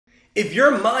If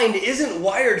your mind isn't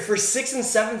wired for 6 and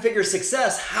 7 figure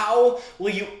success, how will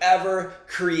you ever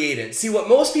create it? See, what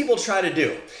most people try to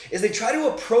do is they try to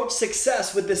approach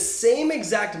success with the same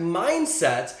exact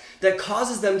mindset that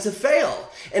causes them to fail.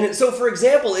 And so, for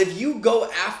example, if you go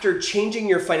after changing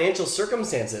your financial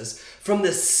circumstances from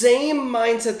the same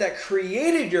mindset that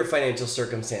created your financial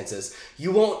circumstances,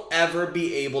 you won't ever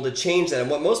be able to change that. And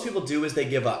what most people do is they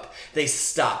give up. They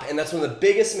stop. And that's one of the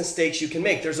biggest mistakes you can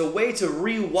make. There's a way to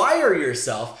rewire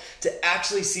yourself to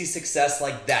actually see success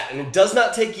like that. And it does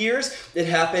not take years. It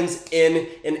happens in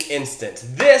an instant.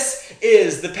 This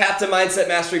is the Path to Mindset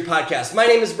Mastery podcast. My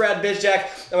name is Brad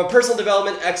Bizjack. I'm a personal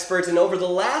development expert. And over the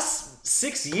last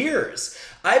 6 years,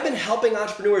 I've been helping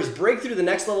entrepreneurs break through the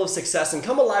next level of success and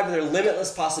come alive with their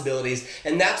limitless possibilities,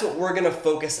 and that's what we're going to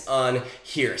focus on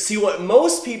here. See, what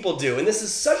most people do, and this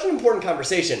is such an important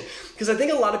conversation, because I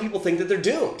think a lot of people think that they're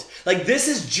doomed. Like, this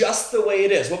is just the way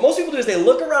it is. What most people do is they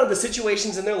look around at the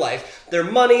situations in their life, their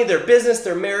money, their business,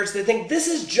 their marriage, they think this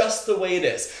is just the way it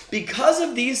is. Because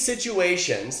of these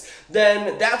situations,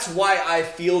 then that's why I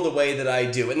feel the way that I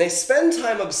do. And they spend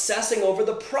time obsessing over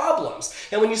the problems.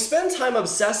 And when you spend time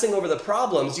obsessing over the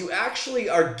problems, you actually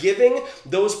are giving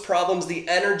those problems the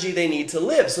energy they need to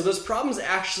live. So those problems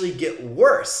actually get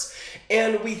worse.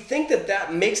 And we think that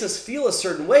that makes us feel a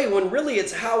certain way when really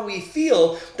it's how we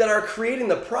feel that are creating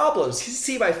the problems. You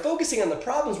see, by focusing on the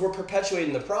problems, we're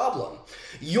perpetuating the problem.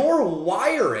 Your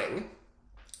wiring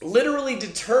literally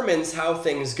determines how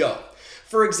things go.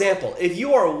 For example, if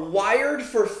you are wired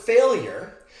for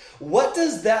failure, what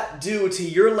does that do to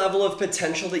your level of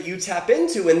potential that you tap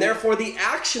into and therefore the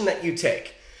action that you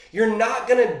take? You're not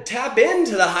going to tap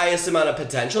into the highest amount of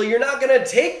potential. You're not going to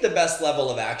take the best level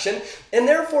of action. And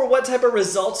therefore, what type of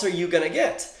results are you going to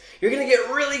get? You're going to get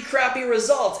really crappy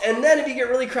results. And then if you get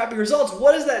really crappy results,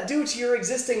 what does that do to your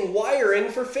existing wiring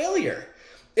for failure?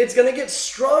 It's going to get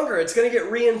stronger. It's going to get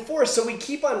reinforced. So we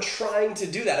keep on trying to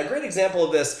do that. A great example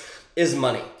of this is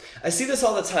money. I see this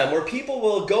all the time where people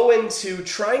will go into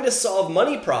trying to solve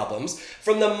money problems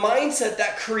from the mindset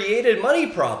that created money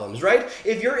problems, right?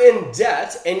 If you're in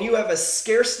debt and you have a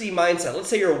scarcity mindset, let's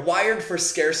say you're wired for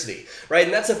scarcity, right?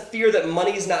 And that's a fear that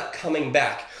money's not coming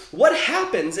back. What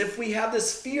happens if we have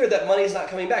this fear that money's not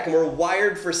coming back and we're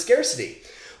wired for scarcity?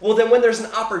 Well, then when there's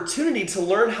an opportunity to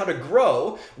learn how to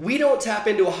grow, we don't tap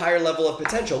into a higher level of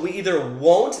potential. We either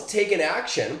won't take an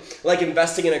action, like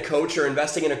investing in a coach or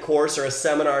investing in a course or a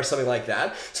seminar or something like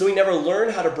that, so we never learn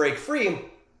how to break free,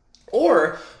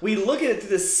 or we look at it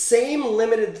through the same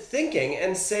limited thinking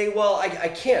and say, well, I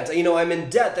can't. I'm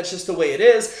in debt. That's just the way it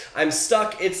is. I'm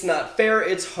stuck. It's not fair.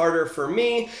 It's harder for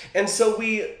me. And so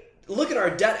we look at our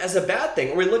debt as a bad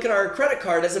thing, or we look at our credit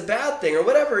card as a bad thing, or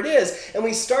whatever it is, and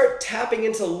we start tapping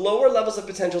into lower levels of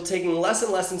potential, taking less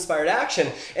and less inspired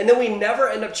action, and then we never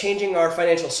end up changing our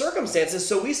financial circumstances,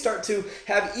 so we start to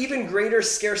have even greater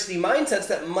scarcity mindsets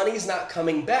that money's not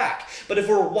coming back. But if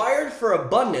we're wired for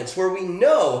abundance, where we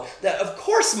know that of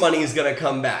course money is going to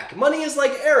come back, money is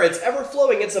like air, it's ever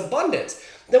flowing, it's abundant,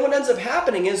 then what ends up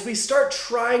happening is we start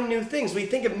trying new things. We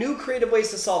think of new creative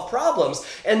ways to solve problems,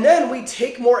 and then we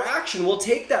take more action. We'll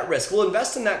take that risk. We'll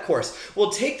invest in that course. We'll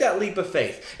take that leap of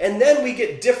faith. And then we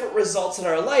get different results in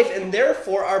our life, and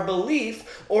therefore our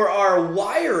belief or our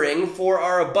wiring for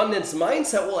our abundance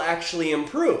mindset will actually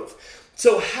improve.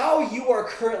 So how you are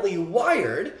currently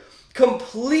wired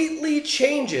completely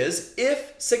changes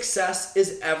if success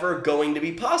is ever going to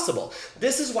be possible.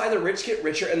 This is why the rich get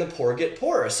richer and the poor get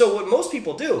poorer. So what most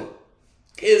people do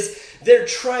is they're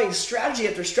trying strategy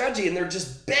after strategy and they're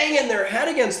just banging their head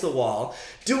against the wall,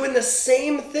 doing the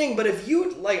same thing. But if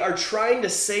you are trying to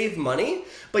save money,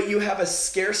 but you have a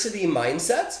scarcity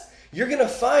mindset, you're going to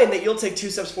find that you'll take 2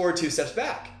 steps forward, 2 steps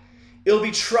back. It'll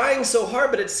be trying so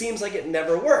hard, but it seems like it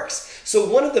never works. So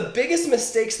one of the biggest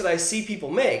mistakes that I see people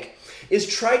make is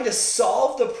trying to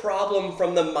solve the problem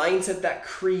from the mindset that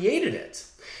created it.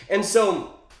 And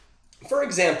so, for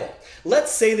example,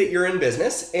 let's say that you're in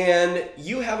business and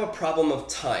you have a problem of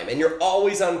time and you're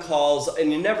always on calls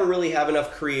and you never really have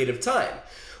enough creative time.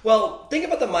 Well, think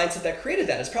about the mindset that created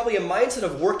that. It's probably a mindset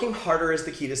of working harder is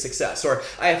the key to success, or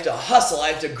I have to hustle, I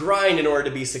have to grind in order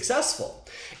to be successful.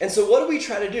 And so what do we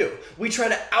try to do? We try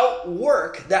to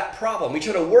outwork that problem. We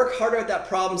try to work harder at that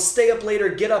problem, stay up later,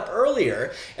 get up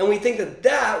earlier, and we think that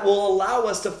that will allow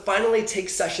us to finally take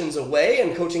sessions away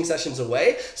and coaching sessions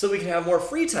away so we can have more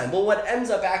free time. But what ends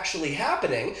up actually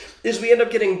happening is we end up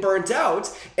getting burnt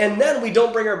out, and then we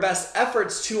don't bring our best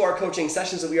efforts to our coaching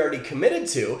sessions that we already committed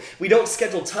to. We don't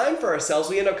schedule time for ourselves.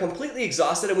 We end up completely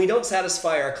exhausted, and we don't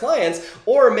satisfy our clients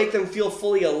or make them feel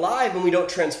fully alive, and we don't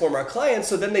transform our clients,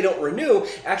 so then they don't renew,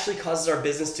 actually causes our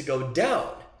business to go down.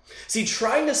 See,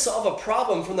 trying to solve a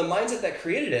problem from the mindset that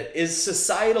created it is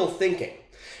societal thinking.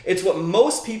 It's what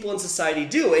most people in society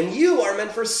do, and you are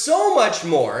meant for so much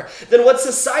more than what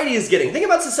society is getting. Think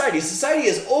about society. Society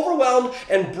is overwhelmed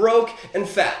and broke and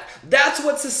fat. That's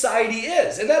what society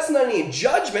is. And that's not any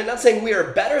judgment, not saying we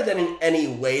are better than in any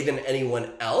way than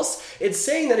anyone else. It's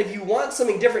saying that if you want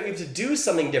something different, you have to do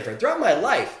something different. Throughout my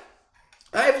life,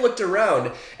 I've looked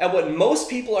around at what most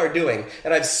people are doing,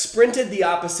 and I've sprinted the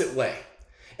opposite way.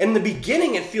 In the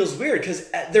beginning, it feels weird because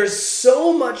there's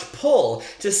so much pull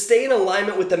to stay in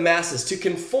alignment with the masses, to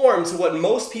conform to what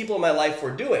most people in my life were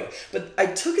doing. But I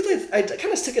kind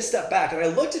of took a step back and I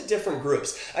looked at different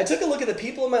groups. I took a look at the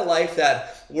people in my life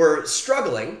that were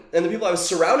struggling and the people I was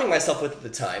surrounding myself with at the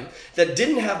time that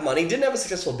didn't have money, didn't have a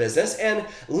successful business, and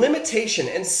limitation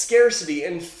and scarcity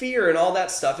and fear and all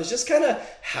that stuff is just kind of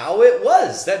how it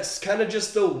was. That's kind of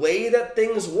just the way that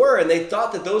things were. And they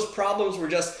thought that those problems were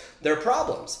just their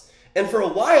problems. And for a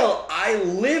while, I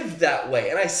lived that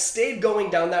way and I stayed going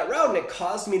down that route and it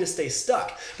caused me to stay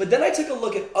stuck. But then I took a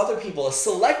look at other people, a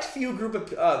select few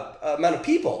amount of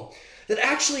people that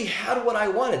actually had what I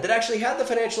wanted, that actually had the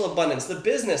financial abundance, the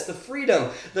business, the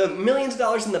freedom, the millions of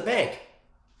dollars in the bank.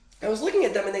 I was looking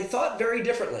at them and they thought very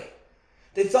differently.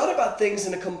 They thought about things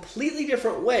in a completely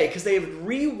different way because they have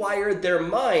rewired their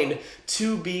mind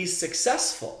to be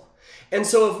successful. And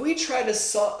so if we try to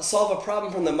solve a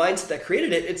problem from the mindset that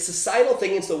created it, it's societal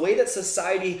thinking. It's the way that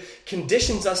society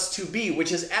conditions us to be,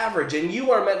 which is average. And you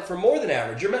are meant for more than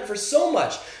average. You're meant for so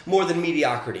much more than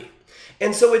mediocrity.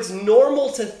 And so it's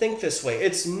normal to think this way.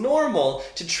 It's normal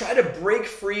to try to break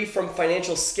free from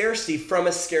financial scarcity from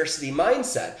a scarcity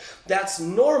mindset. That's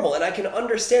normal. And I can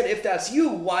understand if that's you,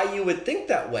 why you would think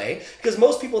that way. Because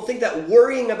most people think that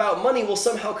worrying about money will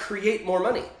somehow create more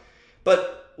money.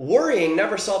 But worrying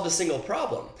never solved a single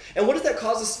problem. And what does that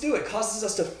cause us to do? It causes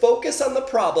us to focus on the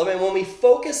problem. And when we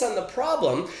focus on the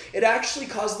problem, it actually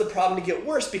causes the problem to get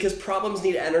worse because problems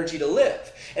need energy to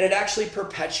live. And it actually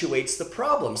perpetuates the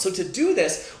problem. So to do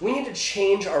this, we need to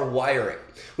change our wiring.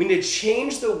 We need to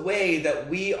change the way that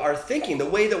we are thinking, the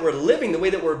way that we're living, the way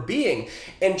that we're being,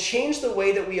 and change the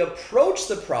way that we approach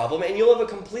the problem, and you'll have a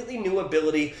completely new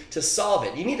ability to solve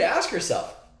it. You need to ask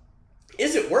yourself,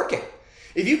 is it working?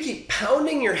 If you keep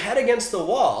pounding your head against the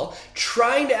wall,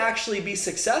 trying to actually be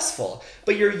successful,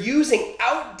 but you're using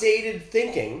outdated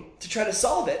thinking to try to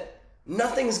solve it,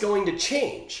 nothing's going to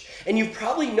change. And you've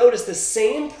probably noticed the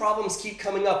same problems keep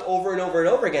coming up over and over and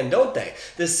over again, don't they?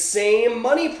 The same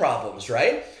money problems,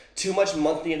 right? Too much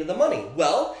monthly into the money.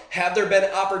 Well, have there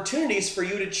been opportunities for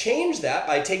you to change that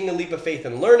by taking a leap of faith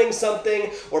and learning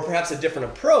something, or perhaps a different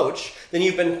approach than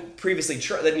you previously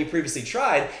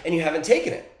tried and you haven't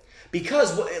taken it?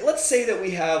 Because let's say that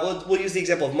we'll use the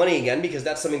example of money again because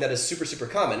that's something that is super, super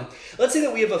common. Let's say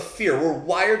that we have a fear. We're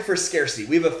wired for scarcity.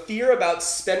 We have a fear about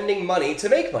spending money to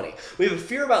make money. We have a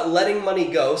fear about letting money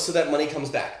go so that money comes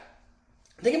back.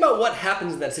 Think about what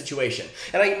happens in that situation.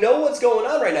 And I know what's going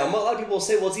on right now. A lot of people will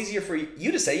say, well, it's easier for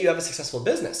you to say you have a successful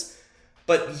business.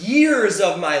 But years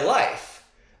of my life,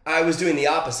 I was doing the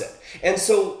opposite. And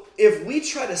so if we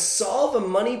try to solve a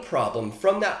money problem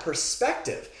from that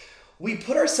perspective, we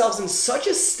put ourselves in such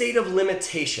a state of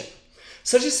limitation,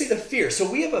 such a state of fear.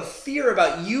 So we have a fear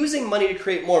about using money to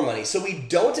create more money. So we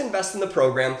don't invest in the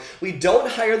program, we don't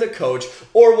hire the coach,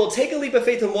 or we'll take a leap of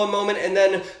faith in one moment and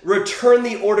then return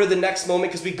the order the next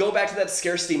moment because we go back to that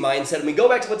scarcity mindset and we go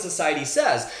back to what society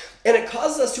says. And it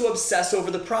causes us to obsess over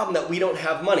the problem that we don't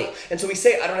have money. And so we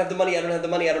say, I don't have the money, I don't have the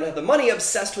money, I don't have the money,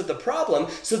 obsessed with the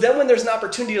problem. So then when there's an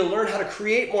opportunity to learn how to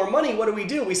create more money, what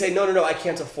do? We say, no, I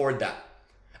can't afford that.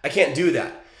 I can't do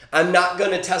that. I'm not going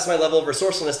to test my level of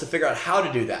resourcefulness to figure out how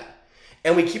to do that.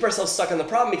 And we keep ourselves stuck on the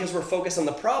problem because we're focused on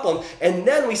the problem. And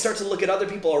then we start to look at other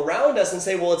people around us and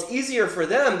say, well, it's easier for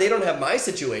them. They don't have my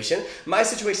situation. My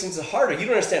situation is harder. You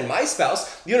don't understand my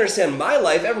spouse. You don't understand my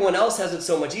life. Everyone else has it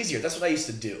so much easier. That's what I used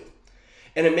to do.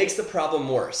 And it makes the problem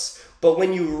worse. But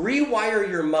when you rewire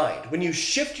your mind, when you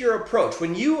shift your approach,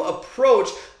 when you approach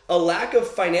a lack of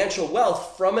financial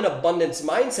wealth from an abundance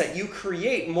mindset, you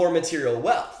create more material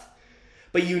wealth.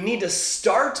 But you need to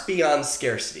start beyond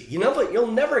scarcity. You know what? You'll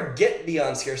never get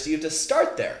beyond scarcity. You have to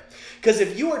start there. Because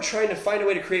if you are trying to find a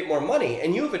way to create more money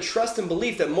and you have a trust and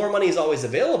belief that more money is always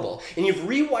available and you've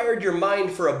rewired your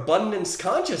mind for abundance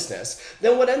consciousness,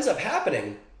 then what ends up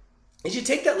happening is you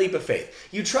take that leap of faith.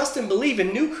 You trust and believe,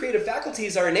 and new creative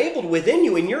faculties are enabled within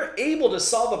you, and you're able to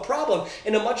solve a problem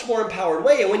in a much more empowered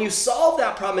way. And when you solve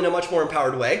that problem in a much more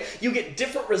empowered way, you get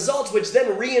different results, which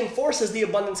then reinforces the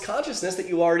abundance consciousness that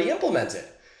you already implemented.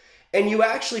 And you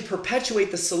actually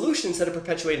perpetuate the solution instead of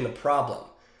perpetuating the problem.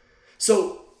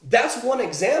 So that's one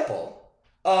example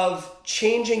of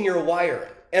changing your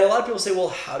wiring. And a lot of people say, well,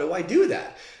 how do I do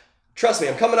that? Trust me,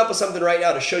 I'm coming up with something right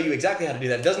now to show you exactly how to do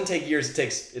that. It doesn't take years.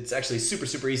 It's actually super,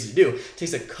 super easy to do. It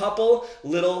takes a couple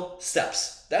little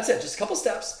steps. That's it, just a couple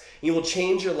steps. And you will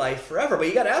change your life forever. But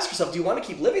you got to ask yourself, do you want to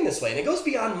keep living this way? And it goes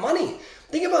beyond money.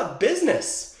 Think about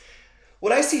business.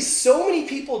 What I see so many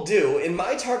people do in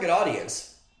my target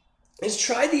audience is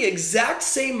try the exact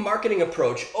same marketing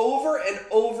approach over and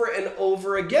over and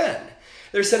over again.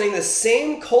 They're sending the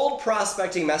same cold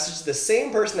prospecting message to the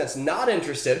same person that's not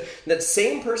interested. That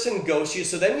same person ghosts you.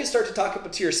 So then you start to talk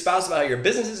to your spouse about how your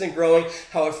business isn't growing,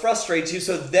 how it frustrates you.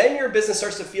 So then your business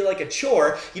starts to feel like a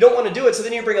chore. You don't want to do it. So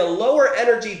then you bring a lower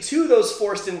energy to those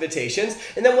forced invitations.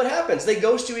 And then what happens? They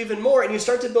ghost you even more. And you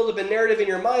start to build up a narrative in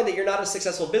your mind that you're not a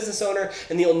successful business owner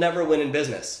and that you'll never win in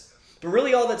business. But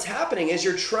really all that's happening is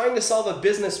you're trying to solve a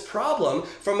business problem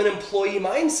from an employee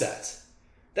mindset.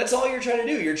 That's all you're trying to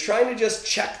do. You're trying to just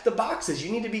check the boxes.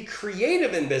 You need to be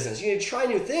creative in business. You need to try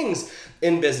new things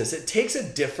in business. It takes a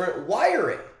different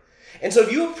wiring. And so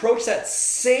if you approach that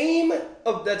same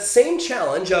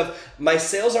challenge of my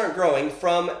sales aren't growing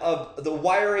from the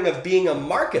wiring of being a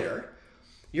marketer,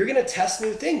 you're going to test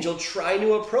new things. You'll try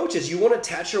new approaches. You won't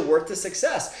attach your worth to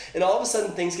success. And all of a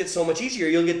sudden, things get so much easier.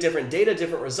 You'll get different data,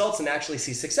 different results, and actually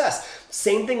see success.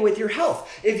 Same thing with your health.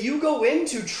 If you go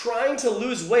into trying to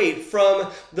lose weight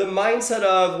from the mindset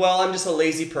of, well, I'm just a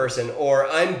lazy person or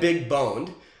I'm big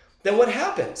boned, then what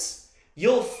happens?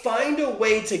 You'll find a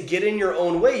way to get in your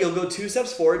own way. You'll go 2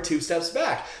 steps forward, 2 steps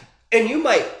back. And you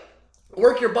might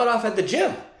work your butt off at the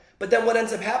gym. But then what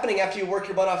ends up happening after you work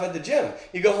your butt off at the gym?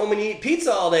 You go home and you eat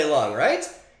pizza all day long, right?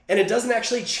 And it doesn't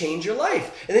actually change your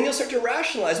life. And then you'll start to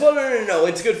rationalize, well, no,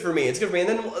 it's good for me, it's good for me. And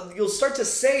then you'll start to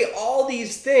say all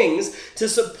these things to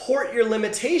support your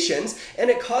limitations, and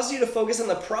it causes you to focus on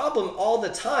the problem all the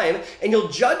time, and you'll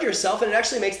judge yourself, and it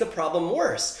actually makes the problem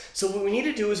worse. So what we need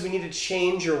to do is we need to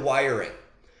change your wiring.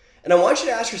 And I want you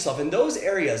to ask yourself, in those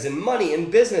areas, in money,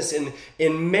 in business,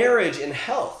 in marriage, in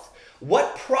health,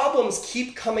 what problems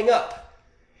keep coming up?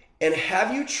 And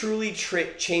have you truly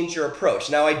changed your approach?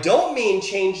 Now, I don't mean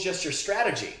change just your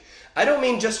strategy. I don't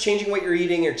mean just changing what you're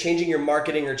eating or changing your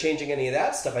marketing or changing any of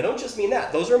that stuff. I don't just mean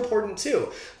that. Those are important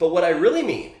too. But what I really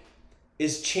mean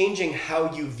is changing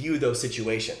how you view those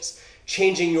situations,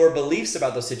 changing your beliefs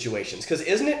about those situations. Because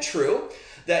isn't it true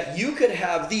that you could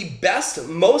have the best,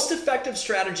 most effective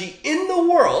strategy in the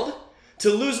world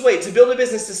to lose weight, to build a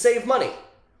business, to save money?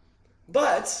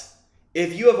 But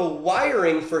if you have a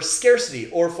wiring for scarcity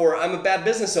or for I'm a bad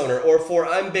business owner or for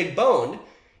I'm big boned,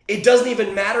 it doesn't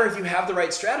even matter if you have the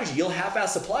right strategy. You'll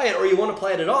half-ass apply it, or you won't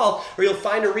apply it at all, or you'll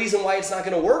find a reason why it's not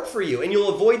going to work for you, and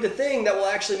you'll avoid the thing that will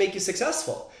actually make you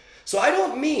successful. So I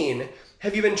don't mean,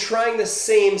 have you been trying the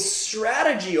same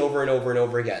strategy over and over and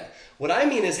over again? What I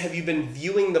mean is, have you been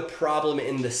viewing the problem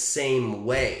in the same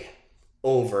way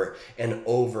over and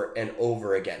over and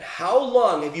over again? How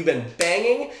long have you been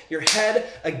banging your head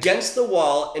against the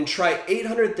wall and try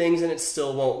 800 things and it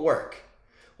still won't work?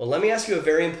 Well, let me ask you a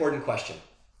very important question.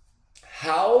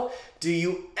 How do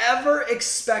you ever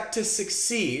expect to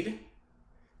succeed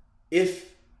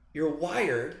if you're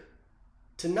wired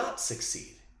to not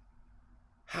succeed?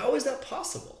 How is that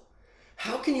possible?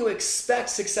 How can you expect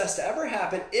success to ever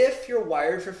happen if you're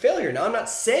wired for failure? Now, I'm not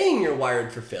saying you're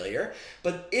wired for failure,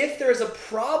 but if there's a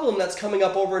problem that's coming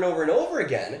up over and over and over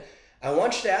again, I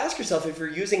want you to ask yourself if you're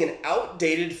using an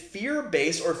outdated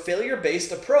fear-based or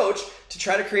failure-based approach to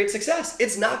try to create success.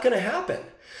 It's not going to happen.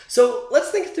 So let's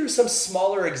think through some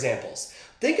smaller examples.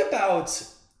 Think about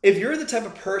if you're the type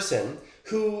of person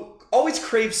who always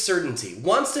craves certainty,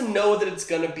 wants to know that it's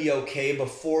going to be okay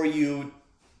before you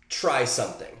try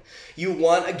something. You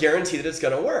want a guarantee that it's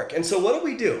going to work. And so what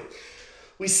do?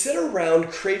 We sit around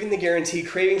craving the guarantee,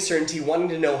 craving certainty, wanting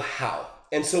to know how.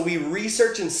 And so we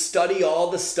research and study all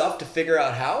the stuff to figure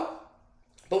out how,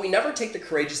 but we never take the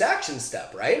courageous action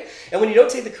step, right? And when you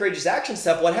don't take the courageous action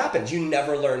step, what happens? You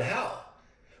never learn how.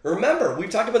 Remember, we've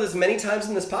talked about this many times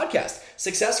in this podcast.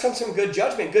 Success comes from good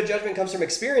judgment. Good judgment comes from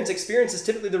experience. Experience is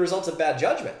typically the result of bad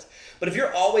judgment. But if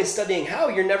you're always studying how,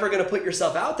 you're never going to put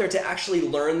yourself out there to actually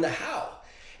learn the how.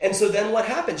 And so then what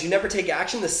happens? You never take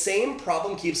action. The same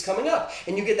problem keeps coming up.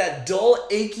 And you get that dull,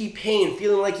 achy pain,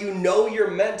 feeling like you know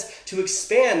you're meant to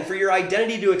expand, for your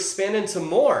identity to expand into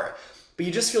more. But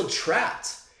you just feel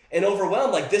trapped and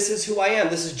overwhelmed, like this is who I am.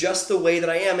 This is just the way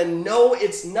that I am. And no,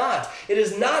 it's not. It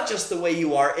is not just the way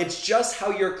you are. It's just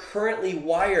how you're currently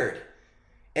wired.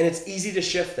 And it's easy to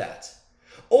shift that.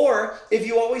 Or if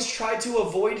you always try to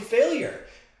avoid failure,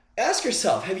 Ask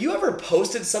yourself, have you ever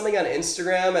posted something on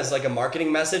Instagram as like a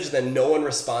marketing message, then no one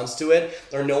responds to it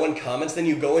or no one comments, then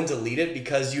you go and delete it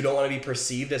because you don't want to be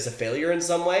perceived as a failure in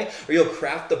some way? Or you'll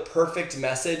craft the perfect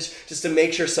message just to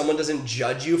make sure someone doesn't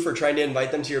judge you for trying to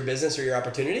invite them to your business or your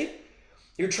opportunity?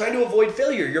 You're trying to avoid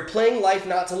failure. You're playing life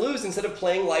not to lose instead of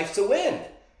playing life to win.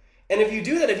 And if you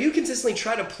do that, if you consistently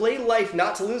try to play life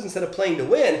not to lose instead of playing to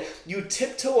win, you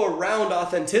tiptoe around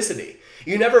authenticity.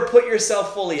 You never put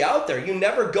yourself fully out there. You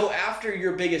never go after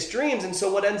your biggest dreams. And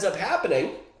so what ends up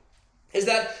happening is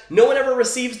that no one ever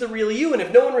receives the real you. And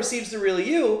if no one receives the real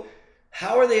you,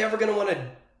 how are they ever going to want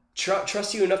to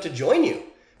trust you enough to join you?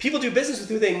 People do business with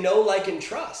who they know, like, and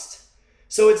trust.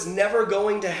 So it's never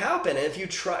going to happen. And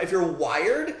if you're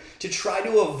wired to try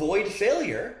to avoid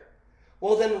failure,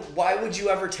 well, then why would you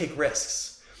ever take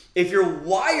risks? If you're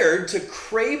wired to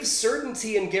crave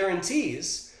certainty and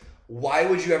guarantees, why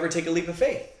would you ever take a leap of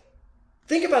faith?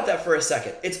 Think about that for a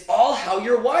second. It's all how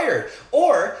you're wired.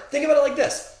 Or think about it like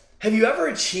this. Have you ever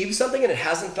achieved something and it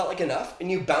hasn't felt like enough? And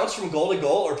you bounce from goal to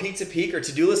goal or peak to peak or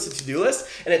to-do list to to-do list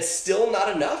and it's still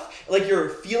not enough? Like your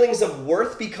feelings of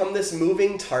worth become this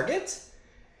moving target?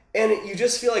 And you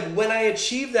just feel like when I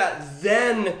achieve that,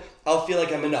 then I'll feel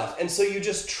like I'm enough. And so you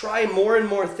just try more and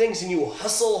more things and you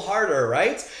hustle harder,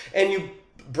 right? And you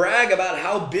brag about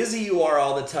how busy you are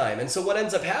all the time. And so what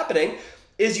ends up happening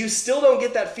is you still don't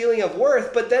get that feeling of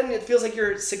worth, but then it feels like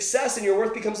your success and your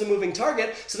worth becomes a moving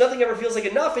target, so nothing ever feels like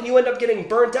enough, and you end up getting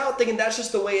burnt out thinking that's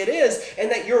just the way it is,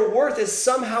 and that your worth is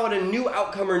somehow at a new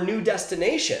outcome or new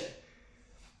destination.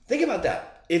 Think about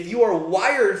that. If you are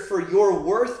wired for your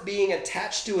worth being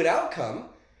attached to an outcome,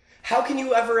 how can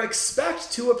you ever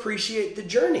expect to appreciate the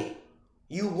journey?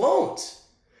 You won't.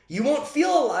 You won't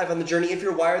feel alive on the journey if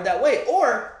you're wired that way.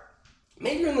 Or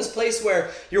maybe you're in this place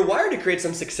where you're wired to create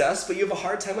some success, but you have a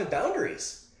hard time with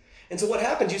boundaries. And so what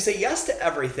happens? You say yes to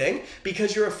everything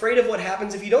because you're afraid of what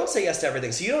happens if you don't say yes to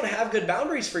everything. So you don't have good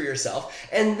boundaries for yourself.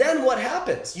 And then what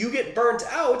happens? You get burnt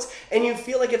out and you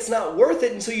feel like it's not worth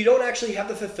it. And so you don't actually have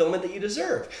the fulfillment that you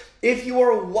deserve. If you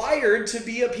are wired to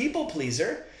be a people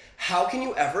pleaser, how can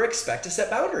you ever expect to set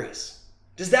boundaries?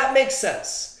 Does that make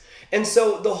sense? And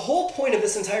so the whole point of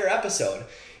this entire episode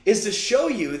is to show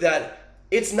you that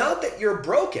it's not that you're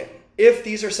broken if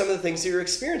these are some of the things that you're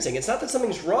experiencing. It's not that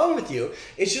something's wrong with you.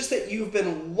 It's just that you've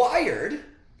been wired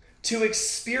to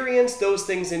experience those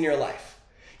things in your life.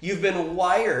 You've been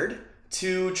wired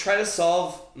to try to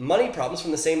solve money problems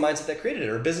from the same mindset that created it,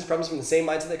 or business problems from the same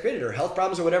mindset that created it, or health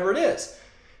problems, or whatever it is,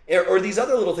 or these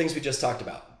other little things we just talked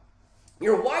about.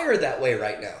 You're wired that way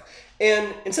right now.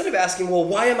 And instead of asking, well,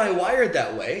 why am I wired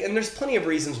that way? And there's plenty of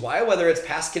reasons why, whether it's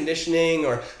past conditioning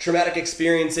or traumatic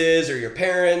experiences or your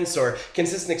parents or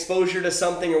consistent exposure to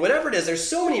something or whatever it is, there's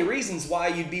so many reasons why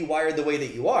you'd be wired the way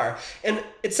that you are. And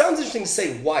it sounds interesting to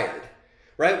say wired,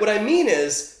 right? What I mean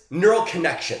is neural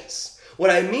connections.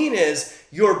 What I mean is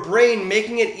your brain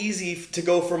making it easy to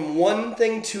go from one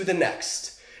thing to the next.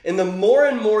 And the more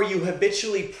and more you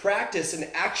habitually practice an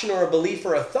action or a belief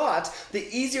or a thought, the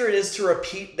easier it is to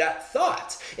repeat that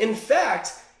thought. In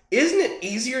fact, isn't it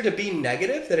easier to be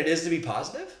negative than it is to be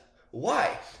positive?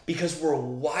 Why? Because we're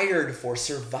wired for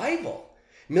survival.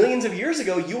 Millions of years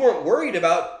ago, you weren't worried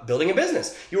about building a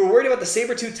business. You were worried about the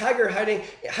saber-toothed tiger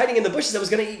hiding in the bushes that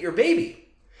was going to eat your baby.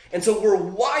 And so we're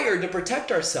wired to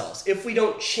protect ourselves. If we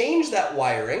don't change that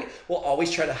wiring, we'll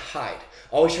always try to hide,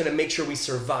 always try to make sure we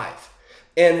survive.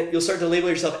 And you'll start to label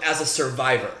yourself as a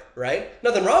survivor, right?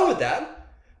 Nothing wrong with that,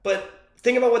 but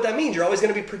think about what that means. You're always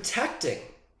going to be protecting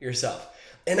yourself.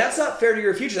 And that's not fair to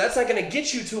your future. That's not going to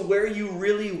get you to where you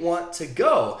really want to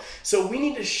go. So we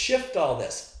need to shift all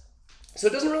this. So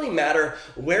it doesn't really matter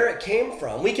where it came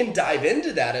from. We can dive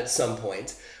into that at some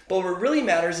point. But what really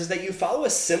matters is that you follow a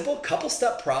simple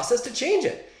couple-step process to change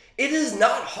it. It is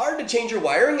not hard to change your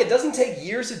wiring. It doesn't take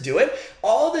years to do it.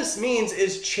 All this means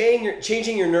is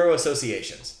changing your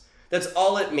neuroassociations. That's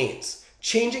all it means.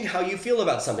 Changing how you feel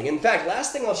about something. In fact,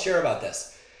 last thing I'll share about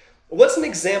this. What's an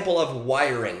example of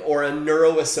wiring or a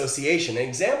neuroassociation? An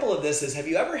example of this is, have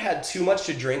you ever had too much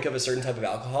to drink of a certain type of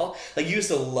alcohol? Like you used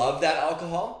to love that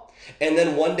alcohol, and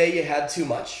then one day you had too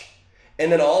much,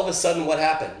 and then all of a sudden what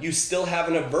happened? You still have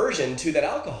an aversion to that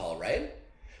alcohol, right?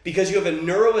 Because you have a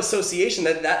neuroassociation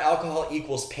that alcohol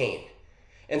equals pain.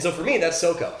 And so for me, that's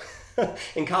SoCo.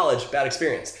 In college, bad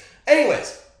experience.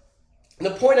 Anyways,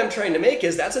 the point I'm trying to make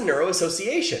is that's a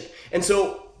neuroassociation. And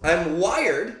so I'm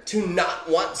wired to not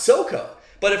want SoCo.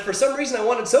 But if for some reason I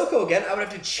wanted SoCo again, I would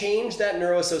have to change that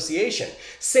neuroassociation.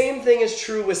 Same thing is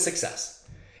true with success.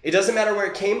 It doesn't matter where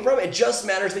it came from, it just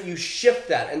matters that you shift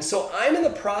that. And so I'm in the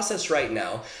process right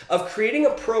now of creating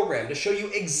a program to show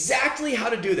you exactly how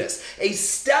to do this, a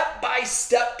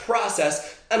step-by-step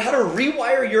process on how to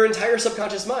rewire your entire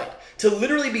subconscious mind, to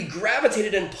literally be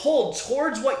gravitated and pulled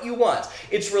towards what you want.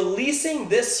 It's releasing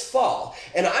this fall,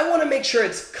 and I want to make sure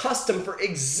it's custom for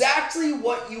exactly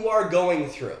what you are going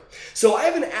through. So I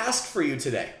have an ask for you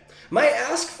today. My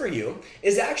ask for you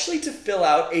is actually to fill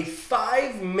out a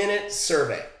 5-minute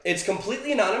survey. It's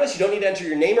completely anonymous. You don't need to enter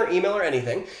your name or email or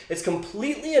anything. It's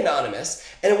completely anonymous,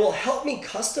 and it will help me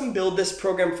custom build this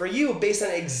program for you based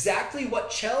on exactly what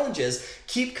challenges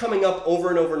keep coming up over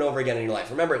and over and over again in your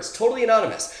life. Remember, it's totally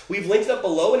anonymous. We've linked it up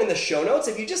below and in the show notes.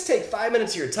 If you just take 5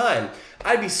 minutes of your time,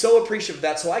 I'd be so appreciative of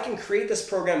that so I can create this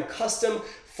program custom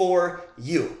for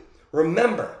you.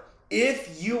 Remember,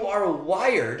 if you are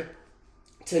wired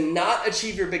to not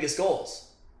achieve your biggest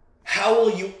goals, how will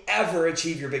you ever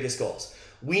achieve your biggest goals?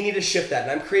 We need to shift that,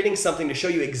 and I'm creating something to show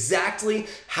you exactly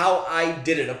how I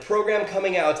did it. A program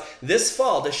coming out this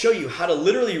fall to show you how to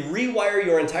literally rewire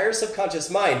your entire subconscious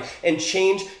mind and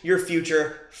change your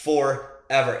future forever.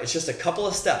 It's just a couple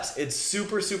of steps. It's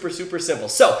super, super, super simple.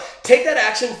 So take that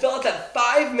action, fill out that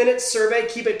 5-minute survey,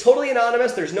 keep it totally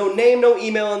anonymous. There's no name, no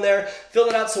email in there. Fill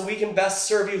it out so we can best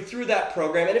serve you through that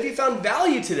program. And if you found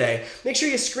value today, make sure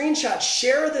you screenshot,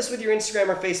 share this with your Instagram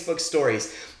or Facebook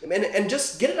stories, and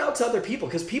just get it out to other people,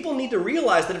 because people need to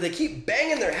realize that if they keep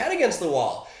banging their head against the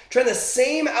wall, trying the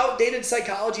same outdated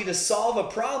psychology to solve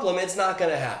a problem, it's not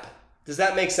going to happen. Does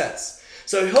that make sense?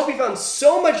 So I hope you found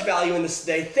so much value in this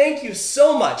today. Thank you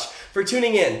so much for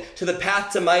tuning in to the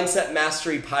Path to Mindset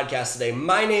Mastery podcast today.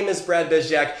 My name is Brad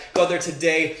Bizjak. Go out there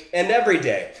today and every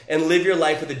day and live your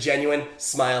life with a genuine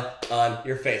smile on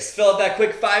your face. Fill out that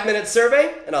quick 5-minute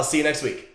survey, and I'll see you next week.